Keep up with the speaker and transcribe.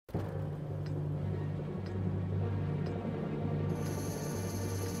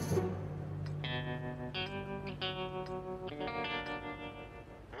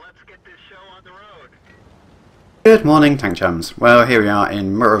Good morning, tank chums. Well, here we are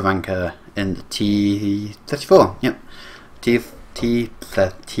in Murovanka in the T-34. Yep,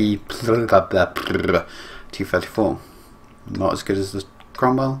 T-34. Not as good as the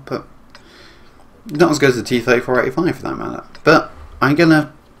Cromwell, but not as good as the T-34-85 for that matter. But I'm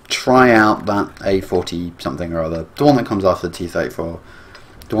gonna try out that A40 something or other, the one that comes after the T-34,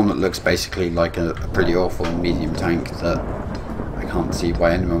 the one that looks basically like a pretty awful medium tank that I can't see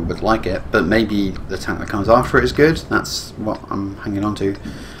why anyone would like it, but maybe the tank that comes after it is good. That's what I'm hanging on to.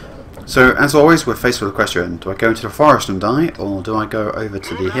 So, as always, we're faced with a question: do I go into the forest and die, or do I go over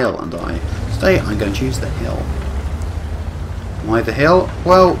to the hill and die? Today, I'm going to choose the hill. Why the hill?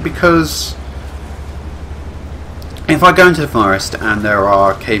 Well, because if I go into the forest and there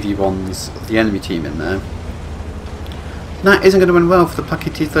are KV-1s of the enemy team in there, that isn't going to win well for the plucky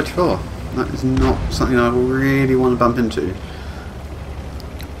T-34. That is not something I really want to bump into.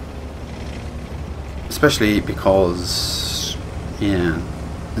 Especially because, yeah,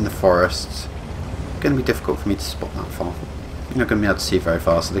 in the forest, it's going to be difficult for me to spot that far. I'm not going to be able to see very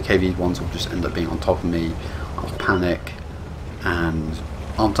far, so the KV-1s will just end up being on top of me. I'll panic and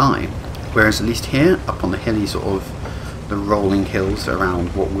I'll die. Whereas at least here, up on the hilly sort of, the rolling hills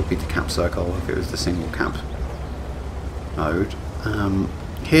around what would be the cap circle if it was the single cap mode,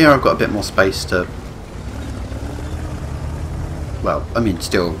 here I've got a bit more space to, well, I mean,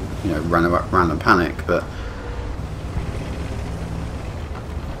 still, you know, run around and panic, but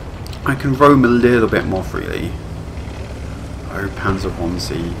I can roam a little bit more freely. Oh, Panzer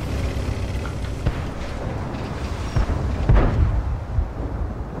 1C.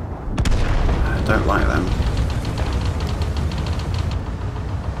 I don't like them.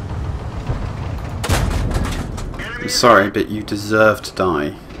 I'm sorry, but you deserve to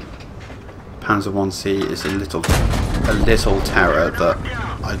die. Panzer 1C is a little terror that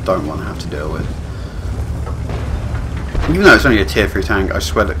I don't want to have to deal with. Even though it's only a tier 3 tank, I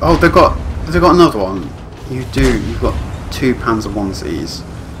swear that, oh, they've got another one. You've got 2 Panzer 1Cs.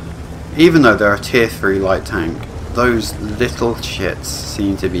 Even though they're a tier 3 light tank, those little shits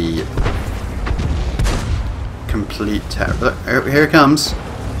seem to be complete terror. Look, here it comes.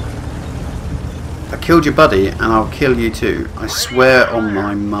 I killed your buddy and I'll kill you too. I swear on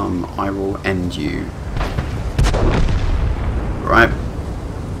my mum I will end you. Right.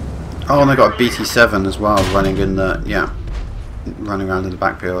 Oh, and I got a BT7 as well running in the, yeah, running around in the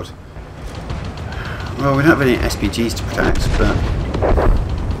backfield. Well, we don't have any SPGs to protect, but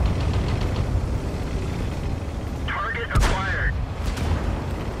target acquired.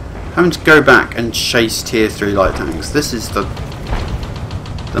 Having to go back and chase tier 3 light tanks. This is the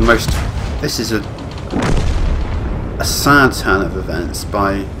most. This is a sad turn of events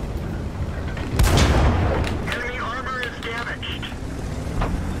by. Enemy armor is damaged.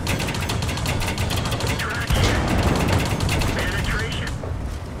 Penetration.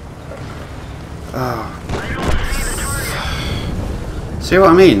 Oh. See what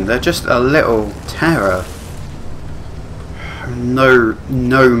I mean? They're just a little terror. No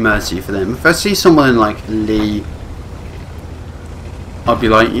mercy for them. If I see someone in like Lee, I'll be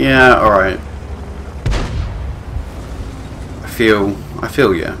like, yeah, alright. I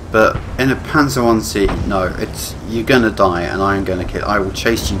feel you, but in a Panzer 1C, no, you're gonna die, and I am gonna kill. I will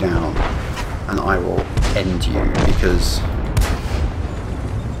chase you down, and I will end you because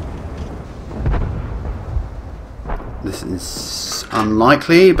this is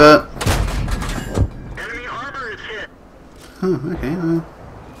unlikely, but Enemy armor is hit. oh, okay, well,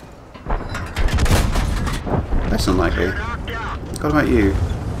 that's unlikely. What about you,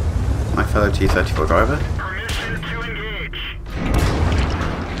 my fellow T-34 driver? Permission to engage.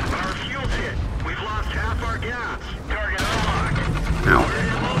 Our fuel's hit. We've lost half our gas. Target unlocked. Ow. We're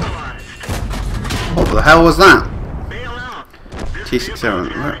immobilized. What the hell was that? Bail out. T-67.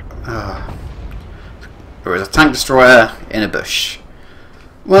 There was a tank destroyer in a bush.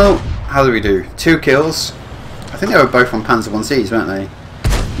 Well, how do we do? 2 kills. I think they were both on Panzer 1Cs, weren't they?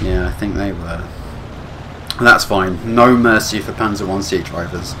 Yeah, I think they were. That's fine. No mercy for Panzer 1C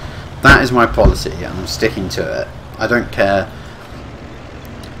drivers. That is my policy, and I'm sticking to it. I don't care.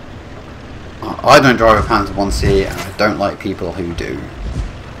 I don't drive a Panzer 1C, and I don't like people who do.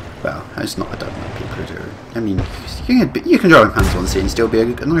 Well, it's not I don't like people who do. I mean, you can drive a Panzer 1C and still be a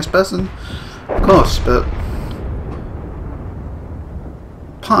nice person, of course, but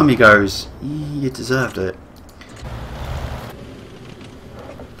part of me goes, you deserved it.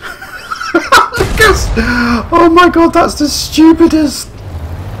 Oh my god, that's the stupidest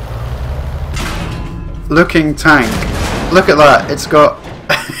looking tank. Look at that, it's got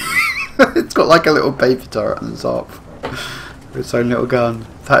it's got like a little baby turret on the top with its own little gun.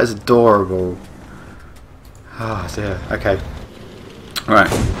 That is adorable. Oh dear. Okay. Right.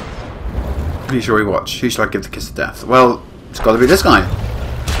 Who shall we watch? Who shall I give the kiss of death? Well, it's got to be this guy.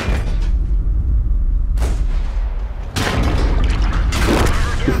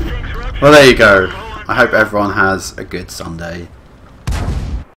 Well, there you go. I hope everyone has a good Sunday.